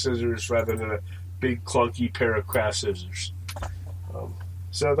these scissors rather than a big clunky pair of craft scissors.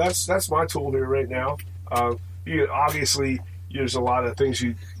 So that's my tool here right now. Obviously, there's a lot of things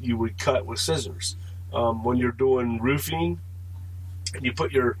you would cut with scissors. When you're doing roofing, and you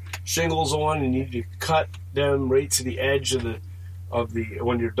put your shingles on and you need to cut them right to the edge of the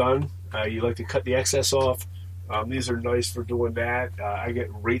when you're done. You like to cut the excess off. These are nice for doing that. I get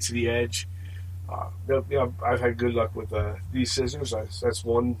right to the edge. I've had good luck with these scissors. That's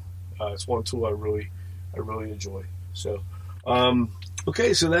one tool I really enjoy. So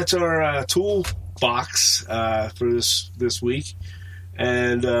okay, so that's our tool box for this week,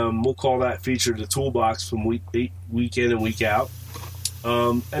 and we'll call that feature the toolbox from week in and week out.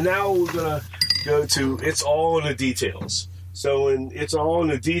 And now we're going to go to It's All in the Details. So in It's All in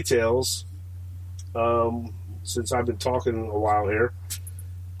the Details, since I've been talking a while here,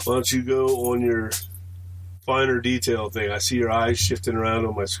 why don't you go on your finer detail thing? I see your eyes shifting around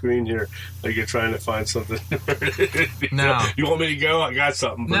on my screen here like you're trying to find something. No. You want me to go? I got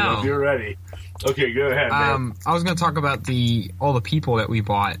something. But if you're ready. Okay, go ahead, man. I was going to talk about all the people that we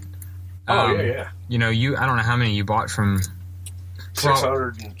bought. Yeah. I don't know how many you bought from...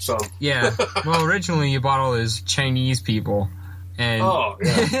 600 and some. Yeah. Well, originally you bought all those Chinese people, and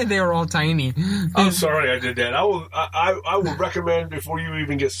they were all tiny. I'm sorry I did that. I will recommend, before you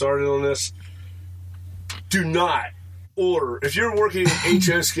even get started on this, do not order. If you're working at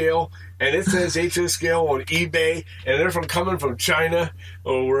HO Scale and it says HO Scale on eBay and they're coming from China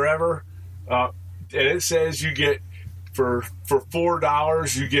or wherever, and it says you get for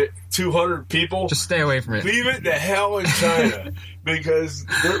 $4 you get 200 people. Just stay away from it. Leave it the hell in China because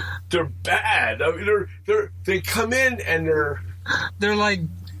they're bad. I mean, they come in and they're like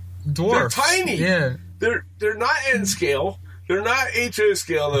dwarfs. They're tiny. Yeah. They're not N scale. They're not HO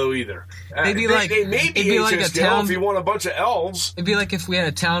scale though either. They may be HO like scale if you want a bunch of elves. It'd be like if we had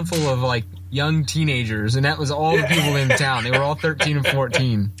a town full of like young teenagers and that was all the people in town. They were all 13 and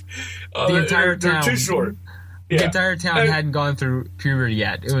 14. The entire town. They're too short. The entire town hadn't gone through puberty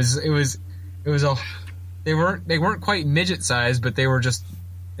yet. It was they weren't quite midget sized, but they were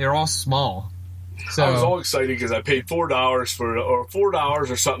all small. So I was all excited because I paid $4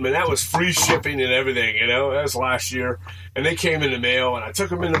 or something, and that was free shipping and everything. That was last year, and they came in the mail, and I took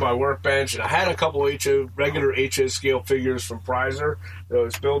them into my workbench, and I had a couple regular HO scale figures from Prizer. I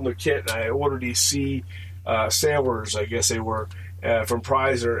was building a kit, and I ordered these C sailors, I guess they were, from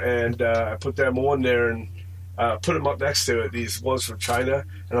Prizer, and I put them on there and put them up next to it. These ones from China,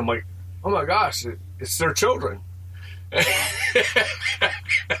 and I'm like, oh my gosh, it's their children. The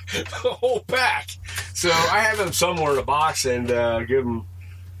whole pack. So I have them somewhere in a box and give them.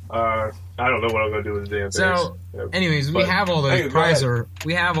 I don't know what I'm going to do with the damn things. So, anyways, we have all those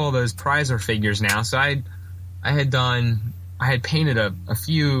Preiser figures now. So I had painted a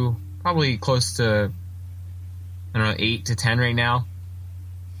few, probably close to, I don't know, 8 to 10 right now.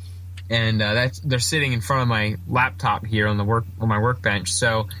 And they're sitting in front of my laptop here on my workbench.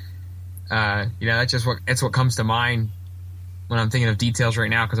 So, that's what comes to mind when I'm thinking of details right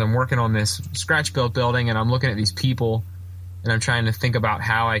now, because I'm working on this scratch built building and I'm looking at these people and I'm trying to think about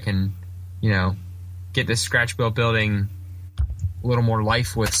how I can, get this scratch built building a little more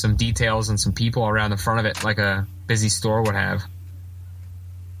life with some details and some people around the front of it, like a busy store would have.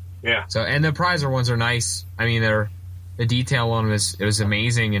 Yeah. So, and the Preiser ones are nice. I mean, the detail on them was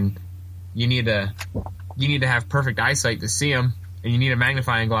amazing, and you need to have perfect eyesight to see them, and you need a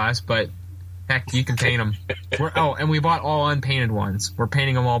magnifying glass, but heck, you can paint them. And we bought all unpainted ones. We're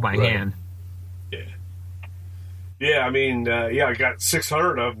painting them all by hand. Yeah. Yeah, I mean, I got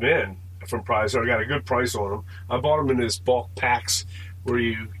 600 of them in from Preiser. I got a good price on them. I bought them in this bulk packs where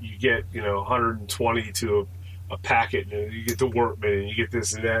you get, 120 to a packet, and you get the workman, and you get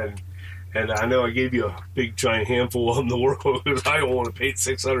this and that. And I know I gave you a big giant handful of them to work with because I don't want to paint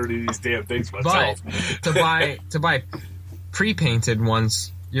 600 of these damn things myself. But to buy pre-painted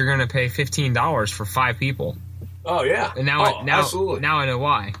ones, you're going to pay $15 for 5 people. Oh yeah, and absolutely. Now I know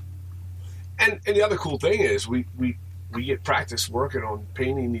why. And the other cool thing is we get practice working on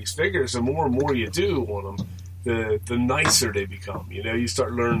painting these figures. The more and more you do on them, the nicer they become. You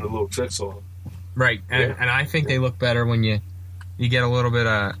start learning the little tricks on them. Right, and I think they look better when you get a little bit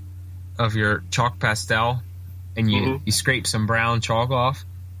of your chalk pastel, and you scrape some brown chalk off,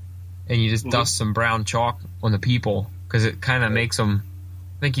 and you just dust some brown chalk on the people, because it kind of makes them.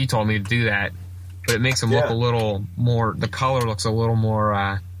 I think you told me to do that, but it makes them look a little more. The color looks a little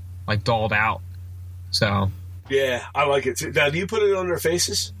more like dulled out. So. Yeah, I like it too. Now, do you put it on their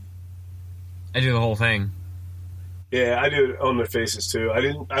faces? I do the whole thing. Yeah, I do it on their faces too.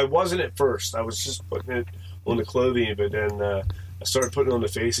 I wasn't at first. I was just putting it on the clothing, but then I started putting it on the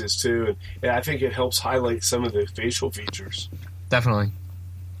faces too, and I think it helps highlight some of the facial features. Definitely.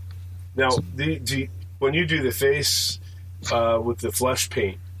 Now, when you do the face with the flesh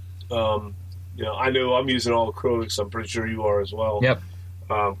paint, I know I'm using all acrylics. I'm pretty sure you are as well. Yep.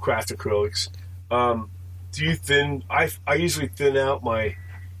 Craft acrylics. Do you thin? I usually thin out my.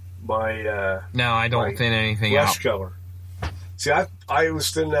 No, I don't thin anything flesh out. Color. See, I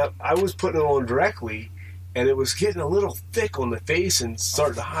was thinning out. I was putting it on directly, and it was getting a little thick on the face and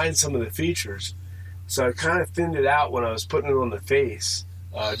starting to hide some of the features. So I kind of thinned it out when I was putting it on the face,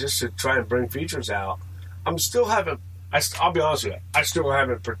 just to try and bring features out. I'll be honest with you. I still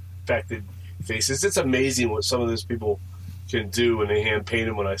haven't perfected faces. It's amazing what some of those people can do when they hand paint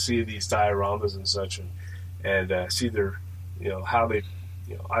them. When I see these dioramas and such, and see their, how they,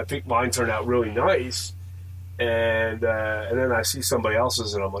 I think mine turned out really nice, and then I see somebody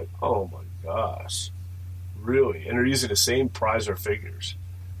else's, and I'm like, oh my gosh, really? And they're using the same Preiser figures,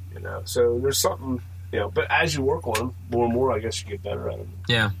 So there's something, But as you work on them more and more, I guess you get better at them.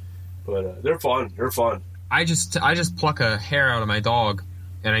 Yeah. But they're fun. They're fun. I just pluck a hair out of my dog,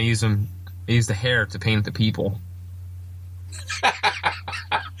 and I use the hair to paint the people.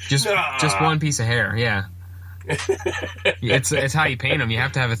 Just one piece of hair, yeah. It's how you paint them. You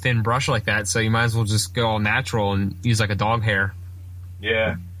have to have a thin brush like that, so you might as well just go all natural and use like a dog hair.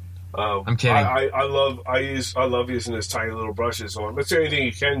 Yeah. I'm kidding. I love using those tiny little brushes on. That's the only thing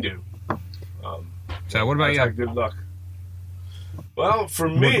you can do. So what about you? Good luck. Well, for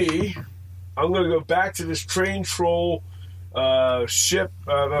me, I'm going to go back to this train troll ship.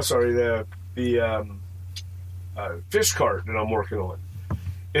 The fish cart that I'm working on.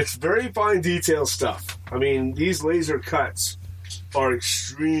 It's very fine detail stuff. I mean, these laser cuts are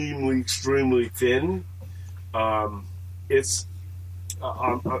extremely, extremely thin. It's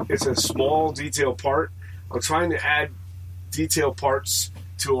a small detail part. I'm trying to add detail parts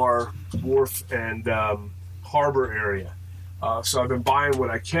to our wharf and harbor area. So I've been buying what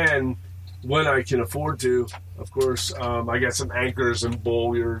I can when I can afford to. Of course, I got some anchors and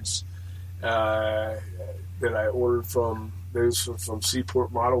bollards that I ordered from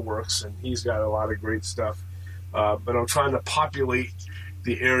Seaport Model Works, and he's got a lot of great stuff. But I'm trying to populate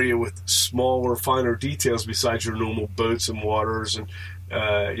the area with smaller, finer details besides your normal boats and waters and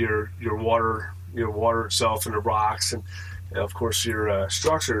your water itself and the rocks, and of course your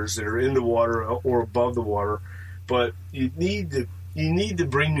structures that are in the water or above the water. But you need to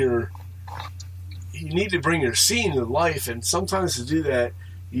bring your scene to life, and sometimes to do that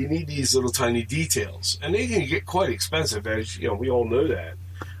you need these little tiny details, and they can get quite expensive, as we all know that.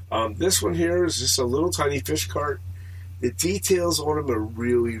 This one here is just a little tiny fish cart. The details on them are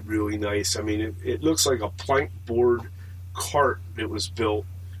really, really nice. I mean, it looks like a plank board cart that was built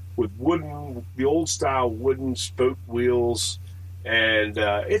with the old style wooden spoke wheels, and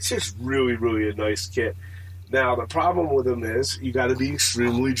it's just really, really a nice kit. Now, the problem with them is you got to be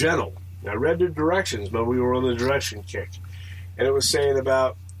extremely gentle. I read the directions, but we were on the direction kick, and it was saying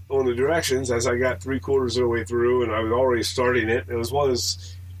about on the directions as I got 3/4 of the way through, and I was already starting it. It was one of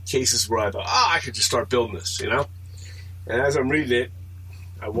those cases where I thought, I could just start building this, And as I'm reading it,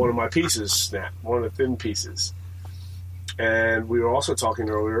 one of my pieces snapped, one of the thin pieces. And we were also talking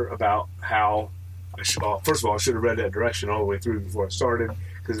earlier about how, first of all, I should have read that direction all the way through before I started,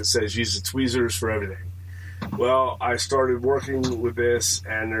 because it says use the tweezers for everything. Well, I started working with this,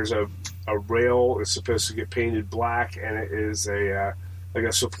 and there's a rail. It's supposed to get painted black, and it is like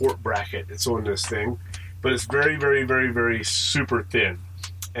a support bracket. It's on this thing, but it's very, very, very, very super thin.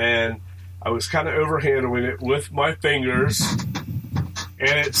 And I was kind of overhandling it with my fingers,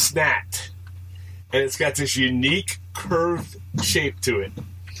 and it snapped. And it's got this unique curved shape to it.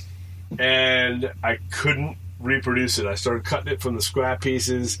 And I couldn't reproduce it. I started cutting it from the scrap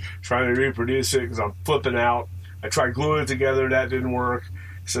pieces, trying to reproduce it because I'm flipping out. I tried gluing it together. That didn't work.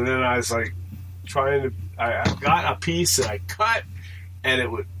 So then I was like I got a piece that I cut,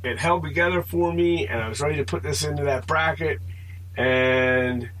 and it held together for me, and I was ready to put this into that bracket,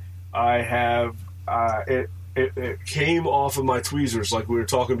 and I have it came off of my tweezers like we were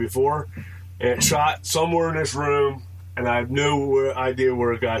talking before, and it shot somewhere in this room, and I have no idea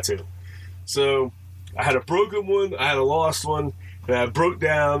where it got to. So I had a broken one, I had a lost one, and I broke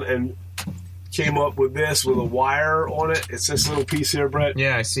down and came up with this with a wire on it. It's this little piece here, Brett.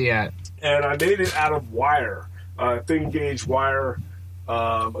 Yeah, I see that. And I made it out of wire, thin gauge wire.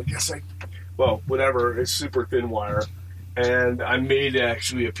 Whatever. It's super thin wire. And I made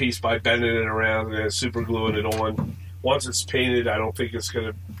actually a piece by bending it around and then super gluing it on. Once it's painted, I don't think it's going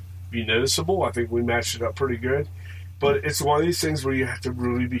to be noticeable. I think we matched it up pretty good. But it's one of these things where you have to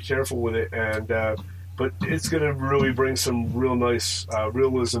really be careful with it. And but it's going to really bring some real nice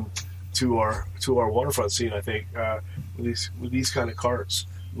realism to our waterfront scene, I think, with these kind of carts.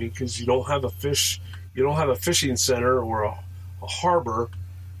 I mean, because you don't have a fishing center or a harbor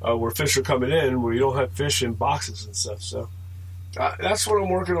where fish are coming in, where you don't have fish in boxes and stuff. So that's what I'm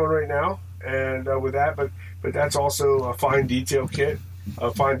working on right now, and with that, but that's also a fine detail kit,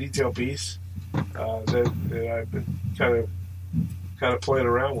 a fine detail piece that I've been kind of playing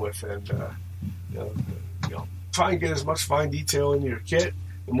around with, and try and get as much fine detail in your kit.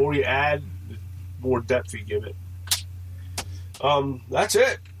 The more you add, the more depth you give it. That's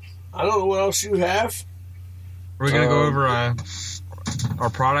it. I don't know what else you have. Are we going to go over our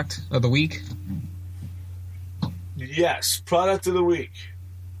product of the week? Yes, product of the week.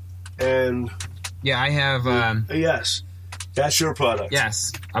 And yeah, I have... yes, that's your product.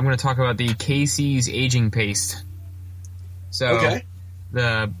 Yes, I'm going to talk about the Casey's Aging Paste. So, okay.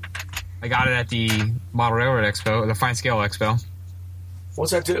 I got it at the Model Railroad Expo, the Fine Scale Expo.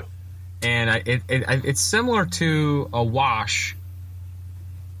 What's that do? And it's similar to a wash,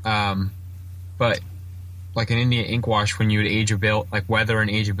 but like an India ink wash when you would weather and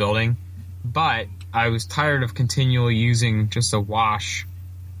age a building. But I was tired of continually using just a wash,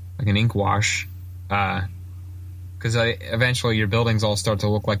 like an ink wash, because eventually your buildings all start to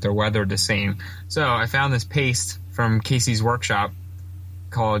look like they're weathered the same. So I found this paste from Casey's workshop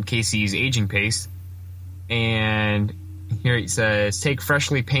called Casey's Aging Paste, and here it says, take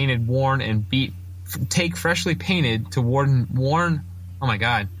freshly painted to warn. Oh my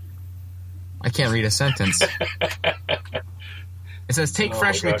God. I can't read a sentence. It says, take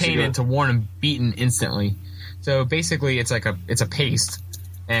freshly painted to worn and beaten instantly. So basically it's a paste,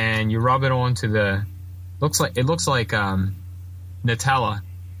 and you rub it onto it looks like Nutella.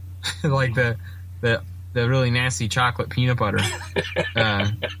 Like the really nasty chocolate peanut butter.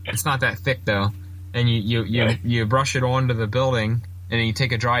 It's not that thick though. And you brush it onto the building, and then you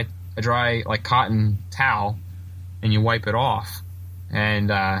take a dry like cotton towel, and you wipe it off, and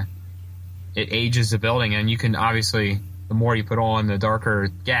it ages the building. And you can obviously, the more you put on, the darker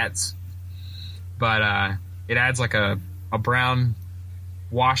it gets. But it adds like a brown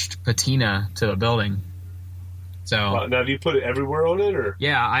washed patina to the building. So now, do you put it everywhere on it, or?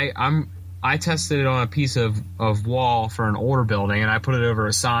 Yeah, I tested it on a piece of wall for an older building, and I put it over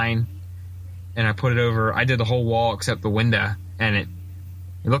a sign. And I did the whole wall except the window, and it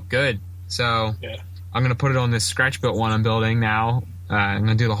looked good. So yeah. I'm going to put it on this scratch-built one I'm building now. I'm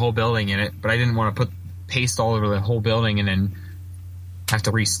going to do the whole building in it, but I didn't want to put paste all over the whole building and then have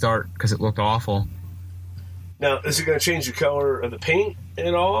to restart because it looked awful. Now, is it going to change the color of the paint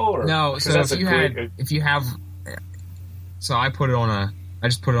at all? Or? No. So I just put it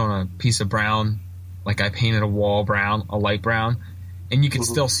on a piece of brown, like I painted a wall brown, a light brown, and you can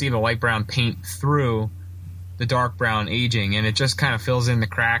still see the light brown paint through the dark brown aging, and it just kind of fills in the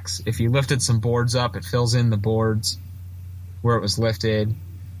cracks. If you lifted some boards up, it fills in the boards where it was lifted,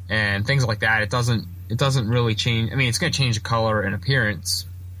 and things like that. It doesn't really change. I mean, it's going to change the color and appearance,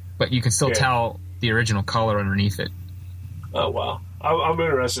 but you can still tell the original color underneath it. Oh, wow. I'm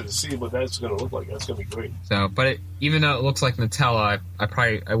interested to see what that's going to look like. That's going to be great. So, but even though it looks like Nutella,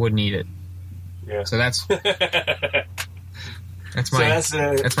 I wouldn't eat it. Yeah. So that's that's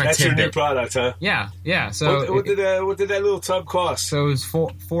that's your new product, huh? Yeah, yeah. So what did that little tub cost? So it was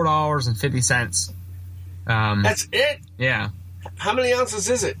 $4.50. That's it? Yeah. How many ounces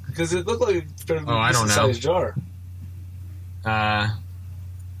is it? Because it looked like it's a decent sized jar.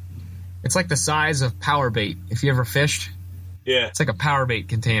 It's like the size of power bait. If you ever fished, it's like a power bait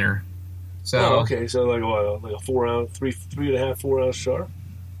container. So okay. So like what? Like a 4 ounce, 3.5, 4 ounce jar.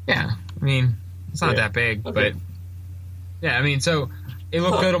 Yeah, I mean it's not that big, but yeah, I mean so it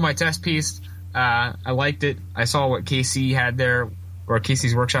looked good on my test piece. I liked it. I saw what Casey had there, or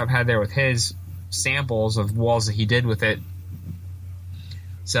Casey's Workshop had there with his samples of walls that he did with it.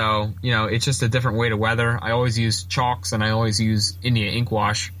 So, it's just a different way to weather. I always use chalks and I always use India ink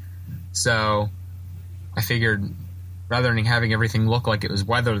wash. So I figured rather than having everything look like it was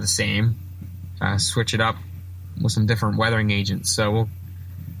weather the same, switch it up with some different weathering agents. So we'll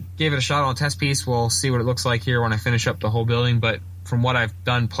give it a shot on a test piece. We'll see what it looks like here when I finish up the whole building. But from what I've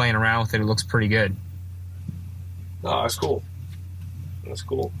done playing around with it, it looks pretty good. Oh, that's cool. That's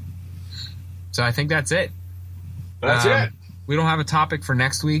cool. So I think that's it. That's it. We don't have a topic for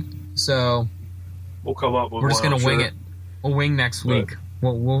next week, so we'll come up with we're just going to wing it. We'll wing next week.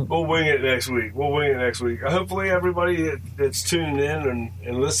 We'll wing it next week. Hopefully everybody that's tuning in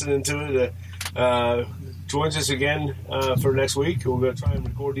and listening to it joins us again for next week. We're going to try and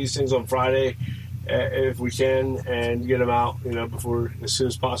record these things on Friday if we can and get them out before as soon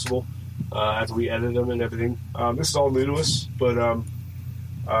as possible after we edit them and everything. This is all new to us, but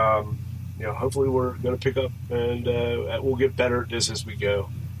hopefully we're going to pick up and we'll get better at this as we go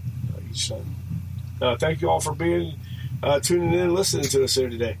each time. Thank you all for being tuning in and listening to us here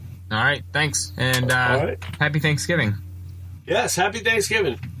today. All right, thanks. And Happy Thanksgiving. Yes, happy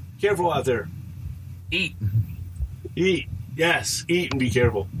Thanksgiving. Careful out there. Eat. Yes, eat and be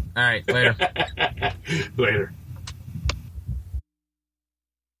careful. All right, later. Later.